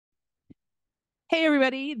Hey,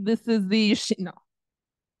 everybody. This is the no,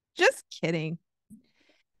 just kidding.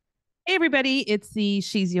 Hey, everybody. It's the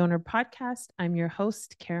She's the Owner podcast. I'm your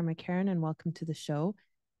host, Kara McCarran, and welcome to the show.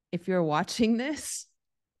 If you're watching this,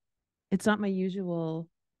 it's not my usual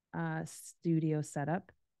studio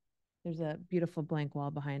setup. There's a beautiful blank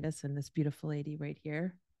wall behind us, and this beautiful lady right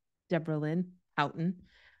here, Deborah Houghton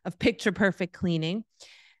of Picture Perfect Cleaning.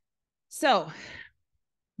 So,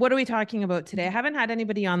 what are we talking about today? I haven't had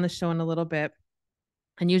anybody on the show in a little bit.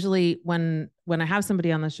 And usually when I have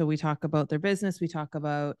somebody on the show, we talk about their business, we talk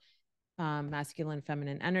about masculine,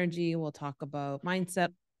 feminine energy, we'll talk about mindset.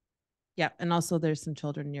 Yeah. And also there's some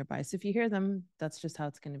children nearby. So if you hear them, that's just how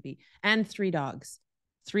it's going to be. And 3 dogs,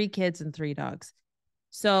 3 kids and 3 dogs.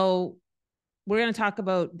 So we're going to talk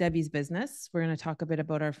about Debbie's business. We're going to talk a bit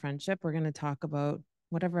about our friendship. We're going to talk about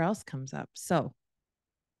whatever else comes up. So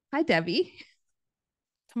hi, Debbie.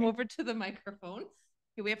 Come over to the microphone.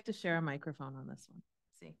 Okay, we have to share a microphone on this one.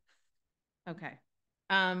 See. Okay.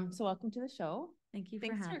 So welcome to the show. Thank you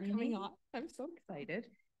Thanks for having coming me. on. I'm so excited.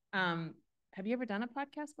 Have you ever done a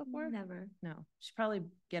podcast before? Never. No. You should probably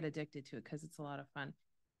get addicted to it because it's a lot of fun.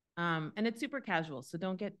 And it's super casual, so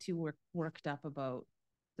don't get too worked up about.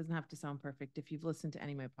 Doesn't have to sound perfect. If you've listened to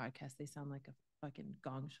any of my podcasts, they sound like a fucking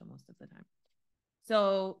gong show most of the time.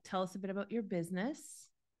 So tell us a bit about your business.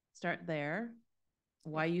 Start there.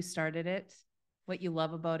 Why you started it, what you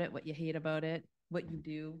love about it, what you hate about it, what you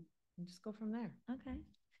do, and just go from there. Okay.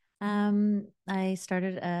 I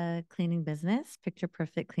started a cleaning business, Picture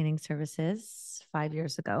Perfect Cleaning Services, 5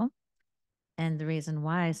 years ago. And the reason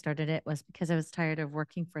why I started it was because I was tired of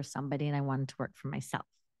working for somebody and I wanted to work for myself.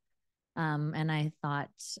 And I thought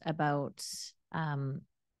about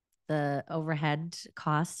the overhead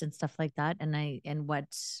costs and stuff like that, and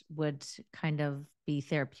what would kind of be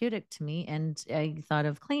therapeutic to me. And I thought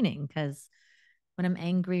of cleaning because when I'm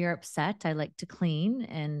angry or upset, I like to clean,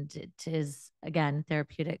 and it is again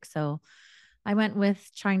therapeutic. So I went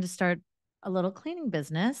with trying to start a little cleaning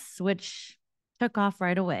business, which took off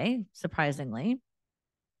right away, surprisingly.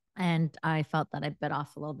 And I felt that I bit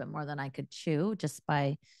off a little bit more than I could chew just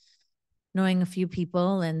by knowing a few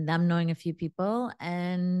people and them knowing a few people.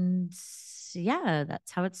 And yeah,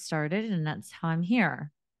 that's how it started. And that's how I'm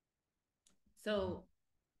here. So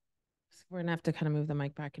we're gonna have to kind of move the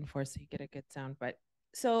mic back and forth so you get a good sound. But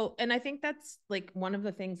so, and I think that's like one of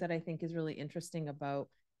the things that I think is really interesting about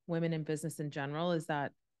women in business in general is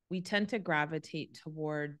that we tend to gravitate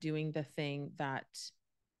toward doing the thing that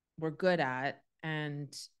we're good at.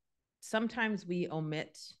 And sometimes we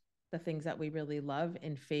omit the things that we really love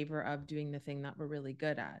in favor of doing the thing that we're really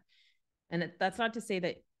good at. And that's not to say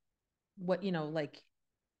that what, like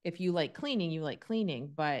if you like cleaning, you like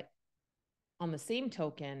cleaning. But on the same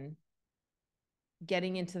token,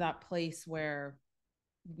 getting into that place where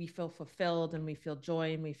we feel fulfilled and we feel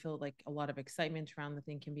joy and we feel like a lot of excitement around the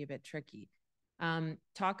thing can be a bit tricky.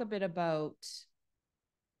 Talk a bit about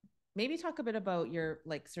your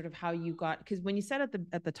like sort of how you got, because when you said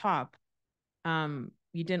at the top,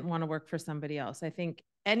 you didn't want to work for somebody else. I think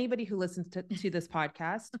anybody who listens to this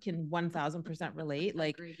podcast can 1000% relate.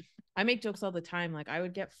 Like I make jokes all the time. Like I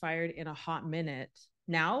would get fired in a hot minute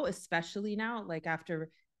now, especially now, like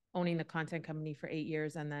after owning the content company for 8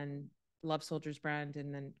 years and then Love Soldiers brand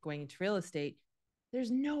and then going into real estate.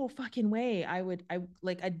 There's no fucking way I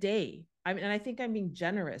like a day. I mean, and I think I'm being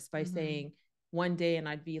generous by saying one day and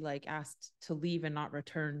I'd be like asked to leave and not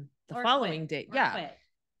return the following day. Yeah. Quit.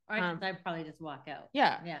 Or I'd probably just walk out.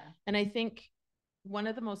 Yeah. Yeah. And I think one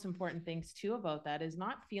of the most important things too about that is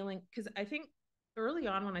not feeling, because I think early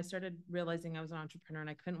on when I started realizing I was an entrepreneur and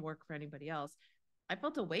I couldn't work for anybody else, I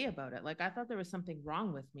felt a way about it. Like I thought there was something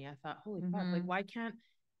wrong with me. I thought, holy fuck, like why can't,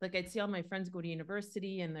 like I'd see all my friends go to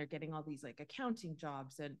university and they're getting all these like accounting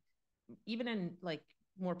jobs and even in like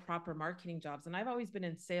more proper marketing jobs. And I've always been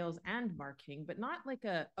in sales and marketing, but not like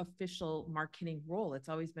a official marketing role. It's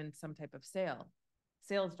always been some type of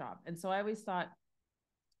sales job. And so I always thought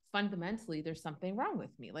fundamentally there's something wrong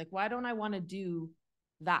with me. Like, why don't I want to do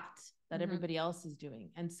that everybody else is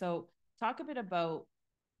doing? And so talk a bit about,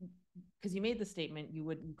 because you made the statement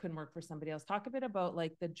you couldn't work for somebody else. Talk a bit about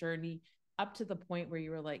like the journey up to the point where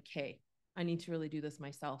you were like, hey, I need to really do this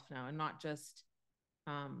myself now and not just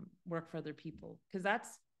work for other people. Because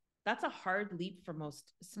that's a hard leap for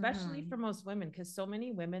most, especially for most women, because so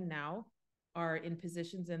many women now are in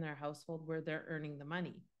positions in their household where they're earning the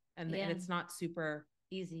money and it's not super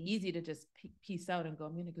easy to just piece out and go,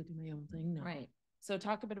 I'm going to go do my own thing now. Right. So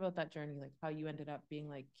talk a bit about that journey, like how you ended up being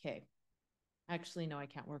like, okay, actually, no, I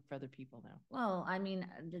can't work for other people now. Well, I mean,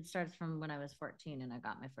 it starts from when I was 14 and I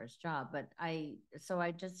got my first job. But I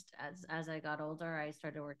just, as I got older, I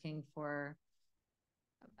started working for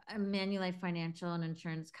Manulife Financial, an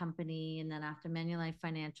insurance company, and then after Manulife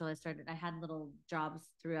Financial, I had little jobs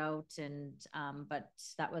throughout, and but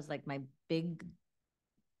that was like my big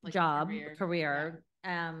like job career.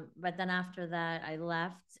 Yeah. But then after that, I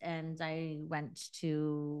left and I went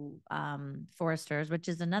to Foresters, which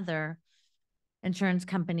is another insurance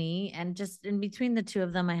company, and just in between the two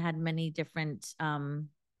of them, I had many different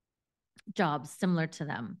jobs similar to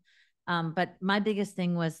them. But my biggest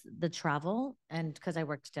thing was the travel, and because I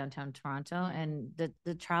worked downtown Toronto, and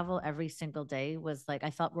the travel every single day was like I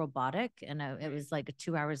felt robotic, and it was like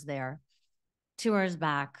 2 hours there, 2 hours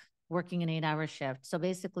back, working an 8 hour shift. So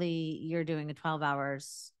basically, you're doing a 12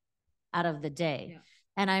 hours out of the day. Yeah.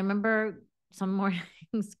 And I remember some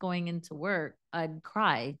mornings going into work, I'd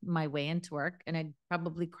cry my way into work, and I'd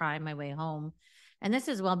probably cry my way home. And this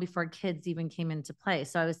is well before kids even came into play.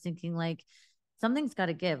 So I was thinking, like, something's got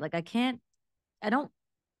to give. Like, I don't,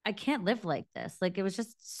 I can't live like this. Like, it was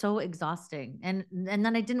just so exhausting. And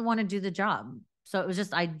then I didn't want to do the job. So it was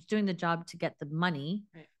just, I was doing the job to get the money.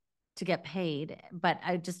 Right, to get paid, but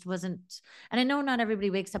I just wasn't. And I know not everybody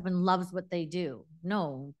wakes up and loves what they do.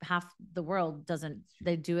 No, half the world doesn't.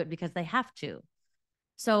 They do it because they have to.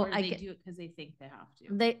 So or they do it because they think they have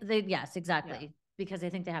to. They yes, exactly. Yeah. Because they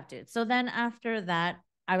think they have to. So then after that,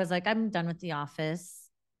 I was like, I'm done with the office.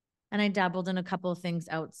 And I dabbled in a couple of things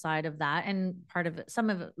outside of that. And part of it, some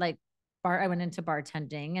of it, like I went into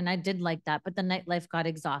bartending, and I did like that, but the nightlife got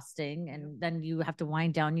exhausting, and then you have to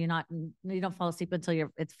wind down. You don't fall asleep until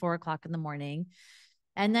it's 4 o'clock in the morning.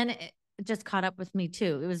 And then it just caught up with me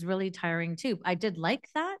too. It was really tiring too. I did like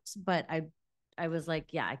that, but I was like,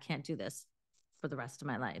 yeah, I can't do this for the rest of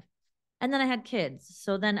my life. And then I had kids.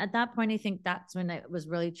 So then at that point, I think that's when it was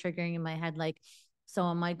really triggering in my head. Like, so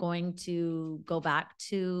am I going to go back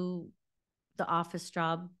to the office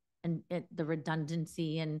job and the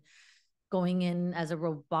redundancy and going in as a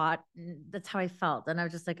robot? That's how I felt. And I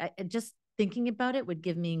was just like, just thinking about it would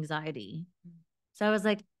give me anxiety. So I was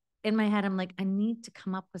like, in my head, I'm like, I need to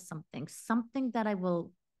come up with something that I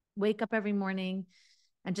will wake up every morning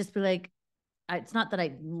and just be like, it's not that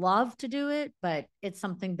I love to do it, but it's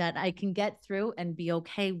something that I can get through and be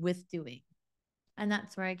okay with doing. And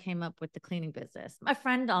that's where I came up with the cleaning business. My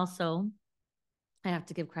friend also, I have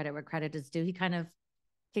to give credit where credit is due. He kind of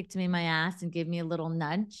kicked me in my ass and gave me a little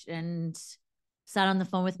nudge and sat on the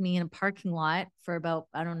phone with me in a parking lot for about,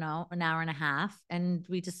 I don't know, an hour and a half. And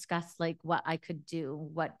we discussed like what I could do,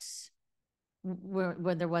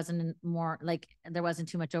 where there wasn't more, like there wasn't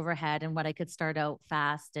too much overhead, and what I could start out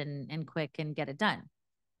fast and quick and get it done.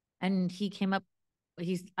 And he came up,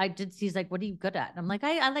 he's like, what are you good at? And I'm like,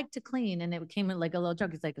 I like to clean. And it became like a little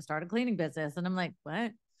joke. He's like, start a cleaning business. And I'm like,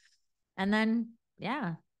 what? And then,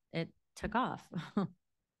 yeah, it took off.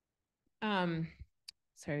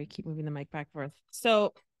 Sorry, keep moving the mic back and forth.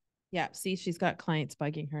 So yeah, see, she's got clients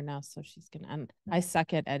bugging her now, so she's gonna. And I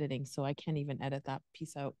suck at editing, so I can't even edit that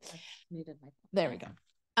piece out. There we go.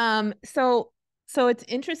 So it's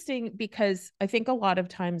interesting because I think a lot of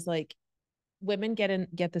times, like, women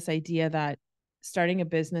get this idea that starting a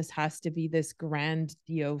business has to be this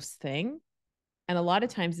grandiose thing, and a lot of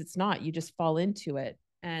times it's not. You just fall into it,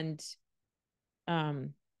 and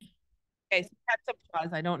okay, so that's a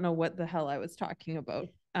pause. I don't know what the hell I was talking about.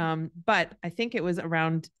 But I think it was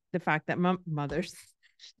around the fact that mothers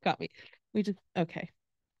got me. Okay.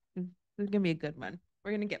 This is gonna be a good one.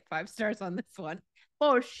 We're gonna get 5 stars on this one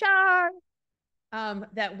for sure.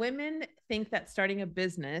 That women think that starting a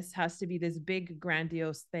business has to be this big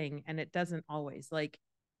grandiose thing, and it doesn't always. Like,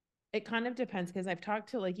 it kind of depends, because I've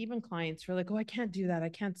talked to like even clients who are like, oh, I can't do that, I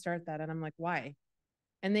can't start that, and I'm like, why?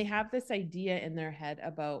 And they have this idea in their head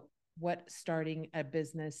about what starting a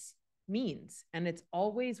business means. And it's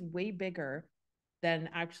always way bigger than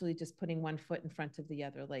actually just putting one foot in front of the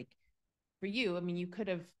other. Like for you, I mean, you could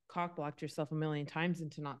have cock blocked yourself a million times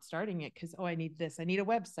into not starting it because, oh, I need this, I need a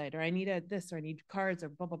website, or I need this, or I need cards, or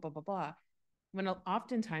blah, blah, blah, blah, blah. When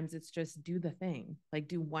oftentimes it's just do the thing, like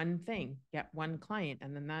do one thing, get one client,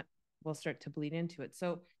 and then that will start to bleed into it.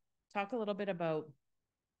 So talk a little bit about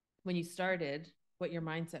when you started, what your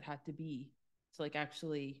mindset had to be to like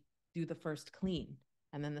actually do the first clean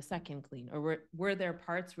and then the second clean, or were there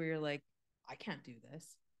parts where you're like, I can't do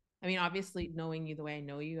this? I mean, obviously knowing you the way I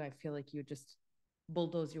know you, I feel like you would just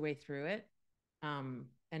bulldoze your way through it, and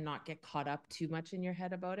not get caught up too much in your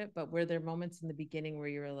head about it. But were there moments in the beginning where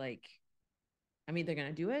you were like, I'm either going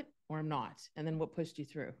to do it or I'm not? And then what pushed you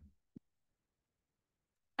through?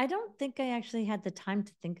 I don't think I actually had the time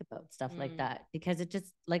to think about stuff like that, because it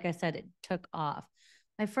just, like I said, it took off.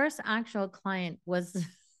 My first actual client was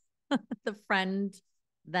the friend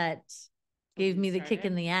that gave me the kick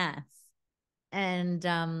in the ass. And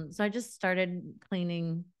so I just started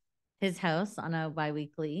cleaning his house on a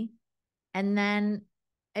biweekly. And then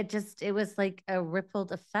it was like a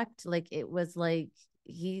rippled effect. Like it was like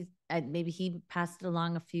maybe he passed it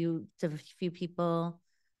along to a few people.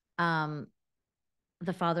 Um,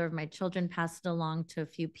 the father of my children passed it along to a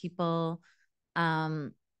few people.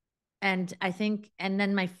 Um, and I think, and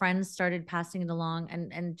then my friends started passing it along,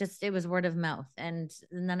 and just it was word of mouth. And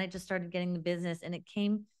then I just started getting the business, and it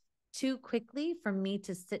came too quickly for me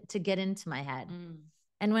to get into my head.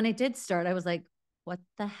 And when I did start, I was like, what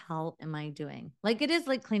the hell am I doing? Like, it is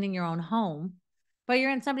like cleaning your own home, but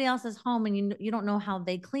you're in somebody else's home, and you don't know how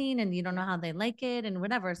they clean, and you don't know how they like it and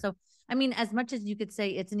whatever. So, I mean, as much as you could say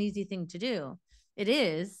it's an easy thing to do, it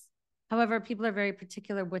is. However, people are very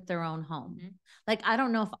particular with their own home. Like, I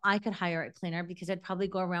don't know if I could hire a cleaner, because I'd probably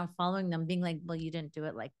go around following them being like, well, you didn't do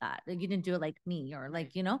it like that. Like, you didn't do it like me, or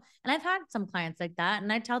like, and I've had some clients like that.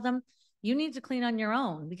 And I tell them, you need to clean on your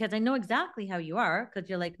own, because I know exactly how you are, because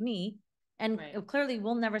you're like me. And clearly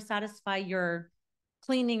we'll never satisfy your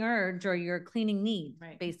cleaning urge or your cleaning need,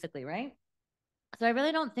 basically. Right. So I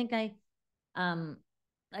really don't think I, um,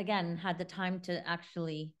 again, had the time to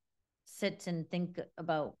actually sit and think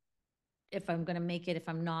about if I'm going to make it, if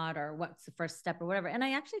I'm not, or what's the first step or whatever. And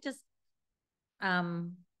I actually just,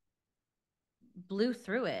 blew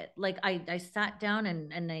through it. Like I sat down,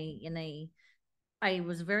 I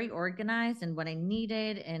was very organized and what I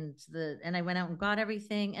needed, and I went out and got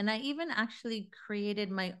everything. And I even actually created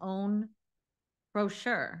my own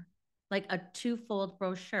brochure, like a twofold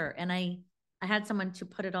brochure. And I had someone to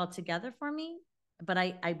put it all together for me, but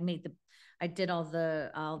I did all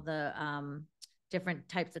the different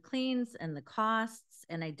types of cleans and the costs,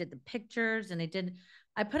 and I did the pictures, and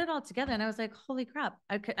I put it all together, and I was like, holy crap.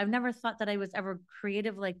 I've never thought that I was ever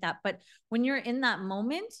creative like that. But when you're in that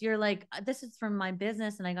moment, you're like, this is from my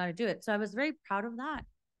business and I got to do it. So I was very proud of that.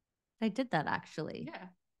 I did that, actually. Yeah.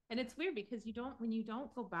 And it's weird because when you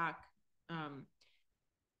don't go back,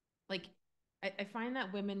 like I find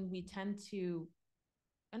that women, we tend to,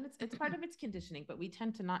 and it's part of its conditioning, but we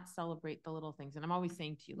tend to not celebrate the little things. And I'm always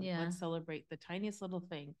saying to you, like, let's celebrate the tiniest little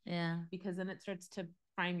thing. Yeah. Because then it starts to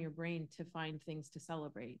prime your brain to find things to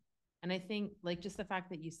celebrate. And I think, like, just the fact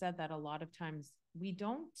that you said that, a lot of times we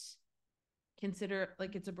don't consider,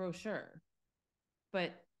 like, it's a brochure.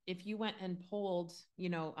 But if you went and polled,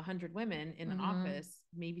 100 women in an office,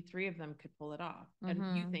 maybe 3 of them could pull it off.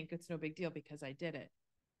 And you think it's no big deal because I did it.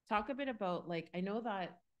 Talk a bit about, like, I know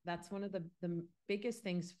that that's one of the biggest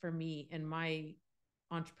things for me in my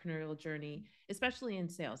entrepreneurial journey, especially in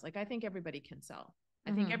sales. Like, I think everybody can sell.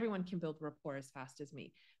 I think everyone can build rapport as fast as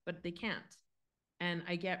me, but they can't. And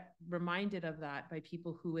I get reminded of that by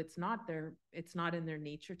people who it's not in their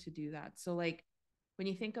nature to do that. So, like, when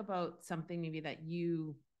you think about something maybe that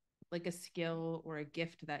you, like a skill or a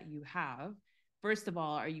gift that you have, first of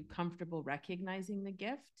all, are you comfortable recognizing the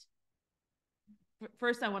gift?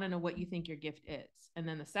 First, I want to know what you think your gift is. And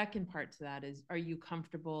then the second part to that is, are you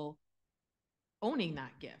comfortable owning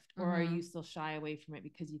that gift, or are you still shy away from it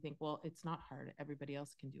because you think, well, it's not hard, everybody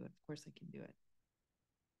else can do it, of course I can do it?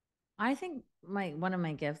 I think one of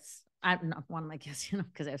my gifts, not one of my gifts,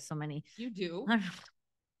 because I have so many. You do.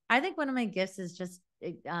 I think one of my gifts is just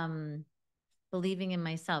believing in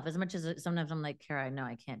myself. As much as sometimes I'm like, Kara, I know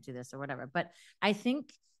I can't do this or whatever, but I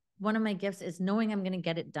think one of my gifts is knowing I'm going to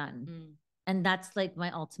get it done. And that's like my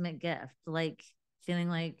ultimate gift, like feeling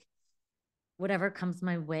like whatever comes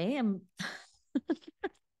my way, I'm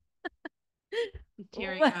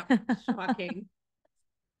tearing up. Shocking.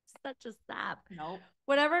 Such a sap. Nope.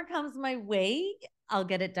 Whatever comes my way, I'll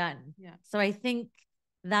get it done. Yeah. So I think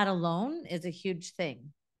that alone is a huge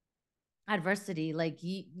thing. Adversity, like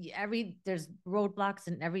there's roadblocks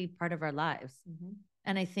in every part of our lives.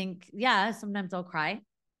 And I think, sometimes I'll cry,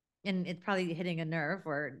 and it's probably hitting a nerve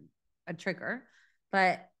or a trigger,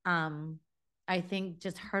 but I think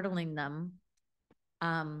just hurdling them,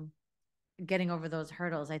 getting over those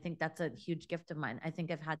hurdles, I think that's a huge gift of mine. I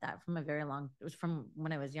think I've had that it was from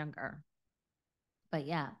when I was younger. But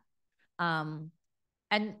yeah.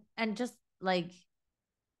 And just like,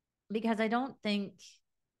 because I don't think,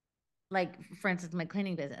 like, for instance, my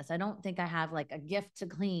cleaning business, I don't think I have like a gift to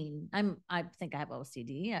clean. I think I have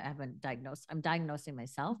OCD. I'm diagnosing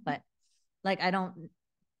myself, but like, I don't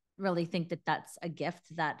really think that that's a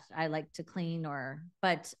gift that I like to clean,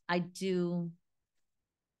 but I do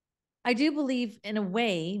believe in a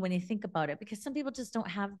way when you think about it, because some people just don't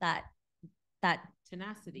have that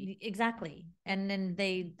tenacity. Exactly. And then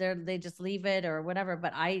they just leave it or whatever.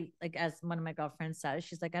 But I, like, as one of my girlfriends said,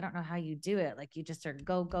 she's like, I don't know how you do it. Like, you just are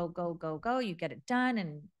go, go, go, go, go, you get it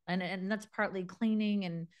done. And that's partly cleaning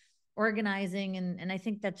and organizing. And I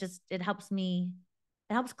think that just, it helps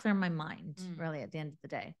clear my mind really at the end of the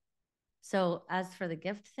day. So as for the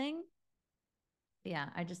gift thing, yeah,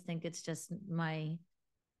 I just think it's just my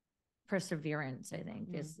perseverance, I think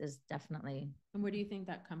is definitely. And where do you think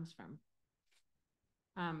that comes from?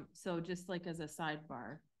 So just like as a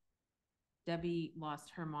sidebar, Debbie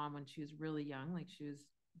lost her mom when she was really young, like she was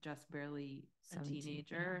just barely a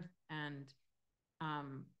teenager. Yeah.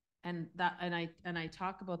 And I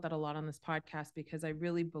talk about that a lot on this podcast because I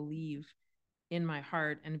really believe in my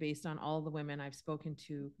heart, and based on all the women I've spoken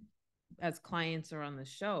to as clients or on the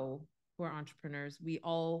show who are entrepreneurs, we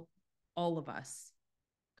all of us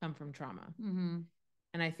come from trauma. Mm-hmm.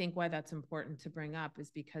 And I think why that's important to bring up is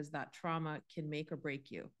because that trauma can make or break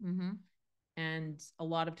you. Mm-hmm. And a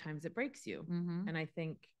lot of times it breaks you. Mm-hmm. And I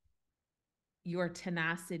think your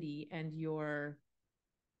tenacity and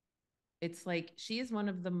it's like, she is one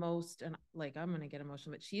of the most, and like, I'm going to get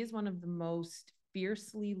emotional, but she is one of the most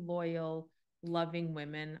fiercely loyal, loving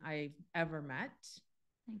women I've ever met.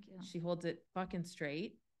 Thank you. She holds it fucking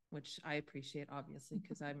straight, which I appreciate, obviously,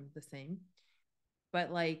 because I'm the same.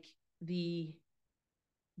 But like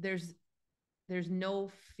there's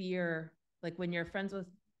no fear, like when you're friends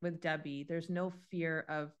with Debbie, there's no fear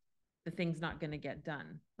of the thing's not going to get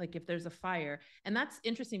done. Like if there's a fire, and that's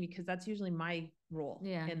interesting because that's usually my role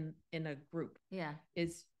in a group. Yeah.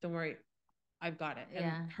 Is don't worry, I've got it.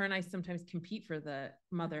 And her and I sometimes compete for the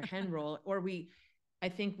mother hen role, or I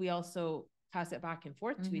think we also pass it back and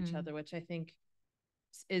forth to each other, which I think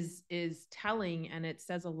is telling, and it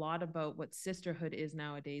says a lot about what sisterhood is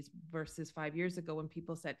nowadays versus 5 years ago when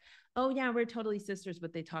people said, oh yeah, we're totally sisters,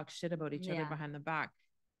 but they talk shit about each other behind the back.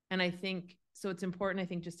 And I think so it's important, I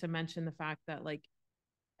think, just to mention the fact that, like,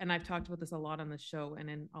 and I've talked about this a lot on the show and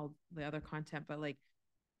in all the other content, but like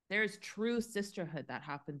there's true sisterhood that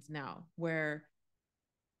happens now where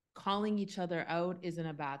calling each other out isn't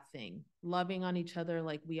a bad thing. Loving on each other,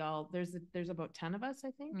 like there's about 10 of us,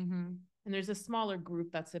 I think. And there's a smaller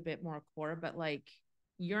group that's a bit more core, but like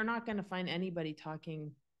you're not going to find anybody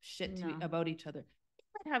talking shit about each other. You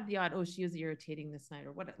might have the odd, oh, she was irritating this night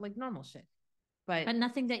or what, like normal shit. But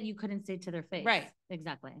nothing that you couldn't say to their face. Right.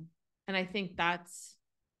 Exactly. And I think that's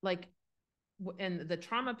like, and the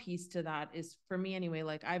trauma piece to that is, for me anyway,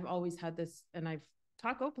 like I've always had this, and I've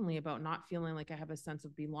talked openly about not feeling like I have a sense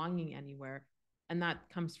of belonging anywhere. And that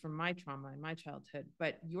comes from my trauma in my childhood.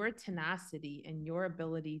 But your tenacity and your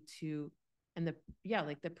ability to, and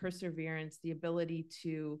like the perseverance, the ability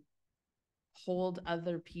to hold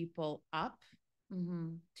other people up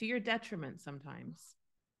to your detriment sometimes,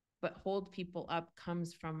 but hold people up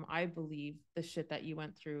comes from, I believe, the shit that you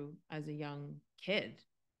went through as a young kid.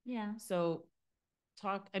 Yeah. So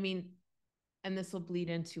and this will bleed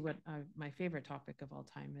into what my favorite topic of all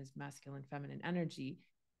time is, masculine, feminine energy.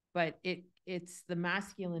 But it's the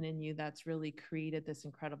masculine in you that's really created this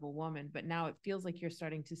incredible woman. But now it feels like you're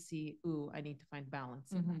starting to see, ooh, I need to find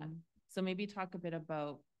balance in that. So maybe talk a bit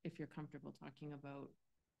about, if you're comfortable talking about,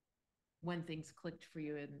 when things clicked for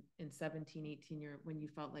you in 17, 18, when you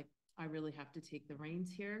felt like, I really have to take the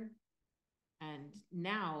reins here. And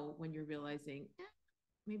now when you're realizing,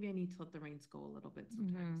 maybe I need to let the reins go a little bit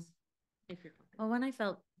sometimes. If you're comfortable. Well, when I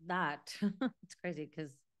felt that, it's crazy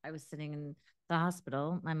because I was sitting in the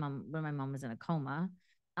hospital, when my mom was in a coma.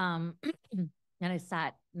 And I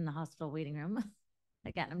sat in the hospital waiting room.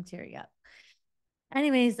 Again, I'm tearing up.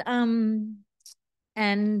 Anyways, and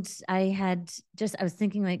I was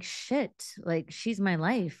thinking like, shit, like she's my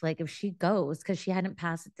life. Like if she goes, because she hadn't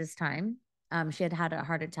passed at this time. She had a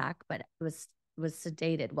heart attack, but it was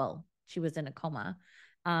sedated. Well, she was in a coma.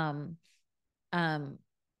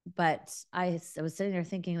 But I was sitting there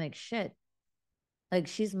thinking like, shit, like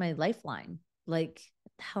she's my lifeline. Like,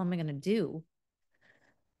 what the hell am I going to do?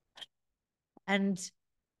 And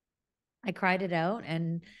I cried it out,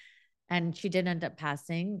 and she did end up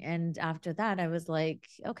passing. And after that, I was like,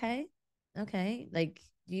 okay, like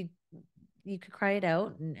you could cry it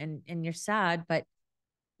out and you're sad, but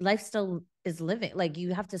life still is living. Like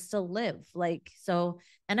you have to still live. Like, so,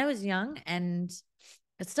 and I was young and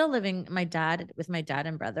still living with my dad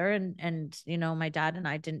and brother. And, my dad and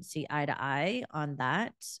I didn't see eye to eye on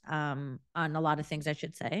that, on a lot of things, I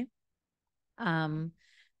should say. But,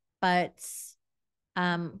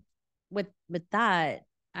 with that,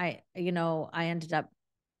 I ended up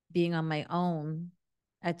being on my own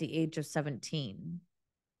at the age of 17.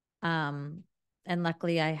 And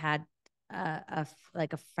luckily I had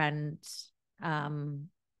like a friend's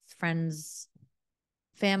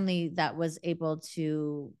family that was able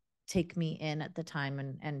to take me in at the time.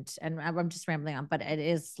 And I'm just rambling on, but it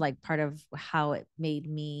is like part of how it made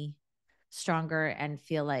me stronger and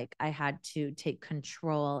feel like I had to take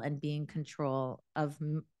control and be in control of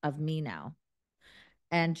me now.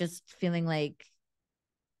 And just feeling like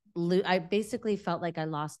I basically felt like I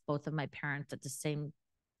lost both of my parents at the same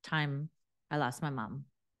time I lost my mom.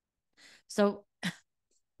 So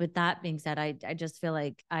with that being said, I just feel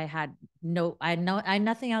like I had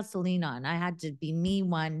nothing else to lean on. I had to be me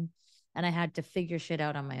one, and I had to figure shit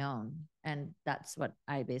out on my own. And that's what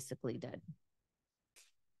I basically did.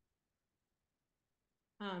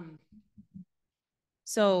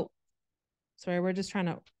 So sorry, we're just trying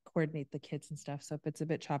to coordinate the kids and stuff. So if it's a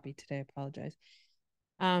bit choppy today, I apologize.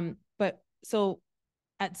 But so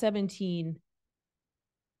at 17,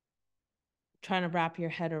 trying to wrap your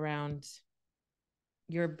head around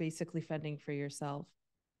you're basically fending for yourself.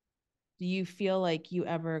 Do you feel like you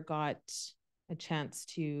ever got a chance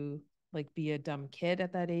to like be a dumb kid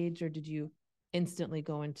at that age, or did you instantly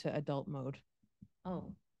go into adult mode?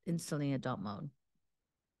 Oh, instantly adult mode.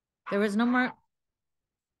 There was no more.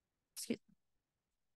 Excuse,